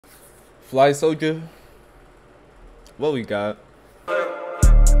Flyysoulja, what we got?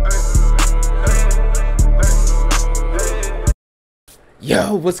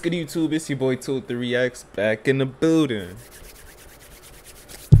 Yo, what's good YouTube? It's your boy 203X back in the building.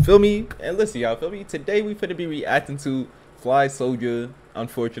 Feel me? And listen y'all, feel me? Today we finna be reacting to Flyysoulja.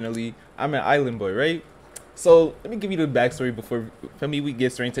 Unfortunately, I'm an island boy, right? So let me give you the backstory before we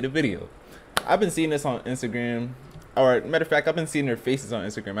get straight into the video. I've been seeing this on Instagram. Or matter of fact, I've been seeing their faces on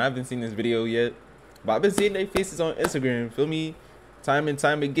Instagram. I haven't seen this video yet, but I've been seeing their faces on Instagram, feel me? Time and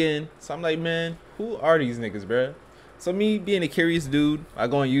time again. So I'm like, man, who are these niggas, bruh? So me being a curious dude, I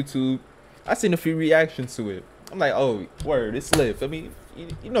go on YouTube. I seen a few reactions to it. I'm like, oh, word, it's lit. Feel me?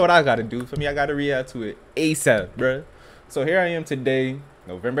 You know what I gotta do. For me, I gotta react to it ASAP, bruh. So here I am today,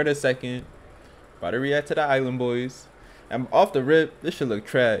 November the 2nd, about to react to the Island Boys. I'm off the rip. This should look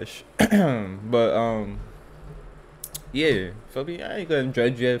trash, but yeah, feel me? I ain't gonna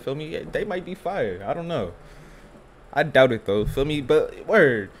judge yet. Feel me? They might be fire. I don't know. I doubt it though. Feel me? But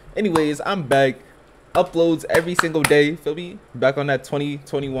word. Anyways, I'm back. Uploads every single day, feel me? Back on that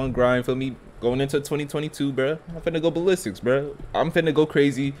 2021 grind, feel me? Going into 2022, bruh. I'm finna go ballistics, bruh. I'm finna go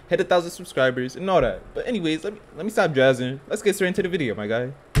crazy, hit 1,000 subscribers and all that. But anyways, let me stop jazzing. Let's get straight into the video, my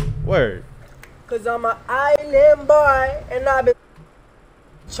guy. Word. Cause I'm an island boy and I've been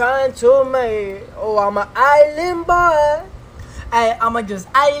trying to make. Oh, I'm an island boy. I'm a just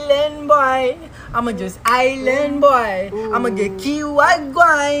island boy. I'm a just island boy. I'ma get key white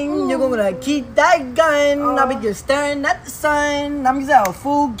grind. You're gonna keep that gun. I'll be just staring at the sun. I'm just a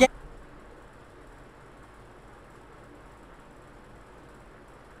full game.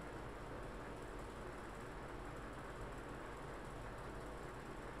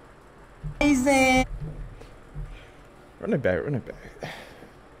 Run it back, run it back.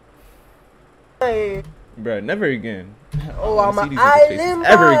 Hey. Bruh, never again. Oh, I'm an island boy.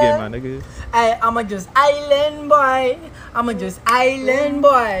 Ever again, my nigga. I'm a just island boy. I'm a just island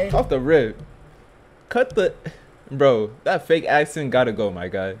boy. Off the rip. Cut the... Bro, that fake accent gotta go, my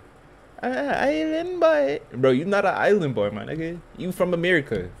guy. Island boy. Bro, you not an island boy, my nigga. You from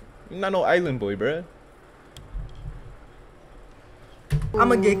America. You not no island boy, bruh.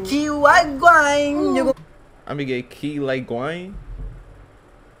 I'ma get key like guine. I'ma get key like guine?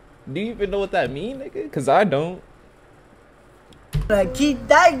 Do you even know what that mean, nigga? Cause I don't. Keep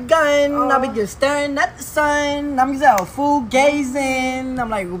that gun. I'll be just staring at the sun. I'm just out full gazing. I'm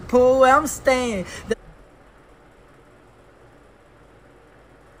like, pull where I'm staying.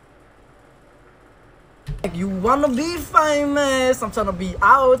 Like, you wanna be famous? I'm trying to be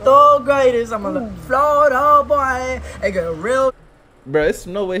out the greatest. I'm a Florida boy. I got a real. Bro, it's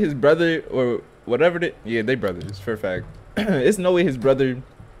no way his brother or whatever yeah, they brothers for a fact. It's no way his brother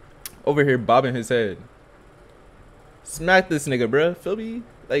over here bobbing his head. Smack this nigga, bruh. Feel me?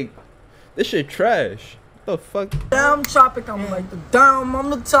 Like, this shit trash. What the fuck? Damn topic, I'm like the damn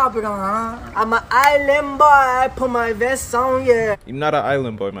on the topic, I'm an island boy, I put my vest on, yeah. You're not an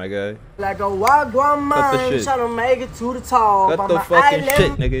island boy, my guy. Like a wagwan man, trying to make it to the top. Cut the fucking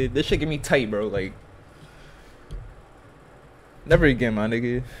shit, nigga. This shit get me tight, bro. Like, never again, my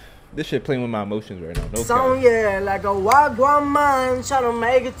nigga. This shit playing with my emotions right now. No song, yeah, like a wagwan man, trying to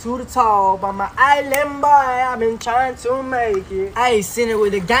make it to the top. I'm an island boy, I've been trying to make it. I ain't seen it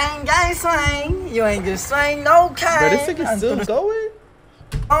with a gang slang. You ain't just slang no kind. Bro, this nigga still going?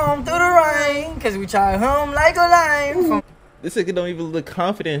 Through the rain, cause we try home like a line. This nigga don't even look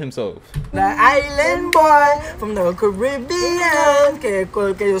confident in himself. The island boy from the Caribbean. Que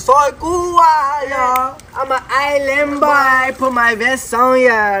yo soy cubano. I'm an island boy, put my vest on,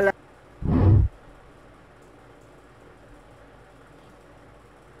 yeah.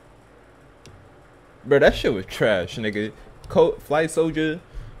 Bro, that shit was trash, nigga. Flyysoulja,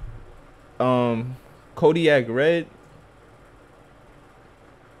 Kodiyakredd.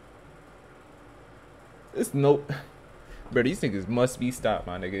 It's no... Bro, these niggas must be stopped,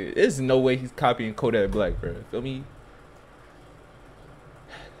 my nigga. There's no way he's copying Kodak Black, bro. Feel me?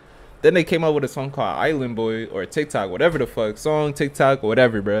 Then they came out with a song called Island Boy or TikTok, whatever the fuck. Song, TikTok,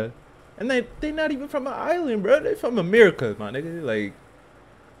 whatever, bro. And they not even from an island, bro. They from America, my nigga. Like...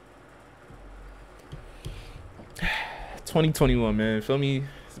 2021, man. Feel me?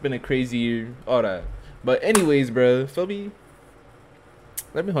 It's been a crazy year. All that. But anyways, bro. Feel me?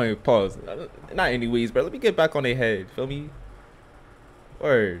 Let me hold you, pause. Not anyways, bro. Let me get back on their head. Feel me?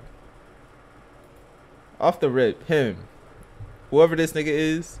 Word. Off the rip. Him. Whoever this nigga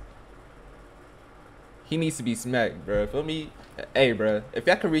is. He needs to be smacked, bro. Feel me? Hey, bro. If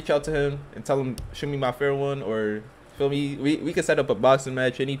y'all could reach out to him and tell him, show me my fair one. Or, feel me? We can set up a boxing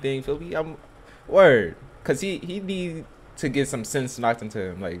match, anything. Feel me? I'm... Word. Because he need to get some sense knocked into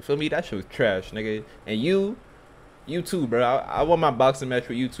him. Like, feel me? That shit was trash, nigga. And you too, bro. I want my boxing match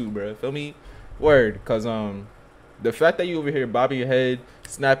with you too, bro. Feel me? Word. Cause the fact that you over here bobbing your head,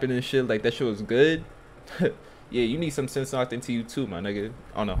 snapping and shit, like that shit was good. Yeah, you need some sense knocked into you too, my nigga.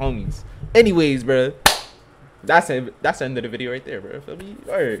 On the homies. Anyways, bro. That's it. That's the end of the video right there, bro. Feel me?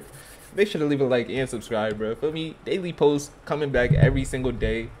 Word. Make sure to leave a like and subscribe, bro. Feel me? Daily posts coming back every single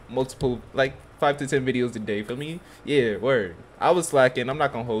day. Multiple, like 5 to 10 videos a day. Feel me? Yeah, word. I was slacking. I'm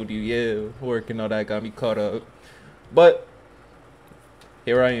not gonna hold you. Yeah, work and all that got me caught up. But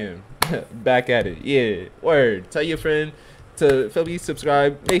here I am. Back at it. Yeah, word. Tell your friend to, feel me,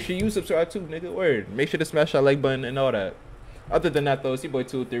 subscribe. Make sure you subscribe too, nigga. Word. Make sure to smash that like button and all that. Other than that, though, it's your boy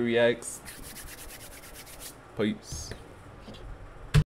 203 Reacts. Peace.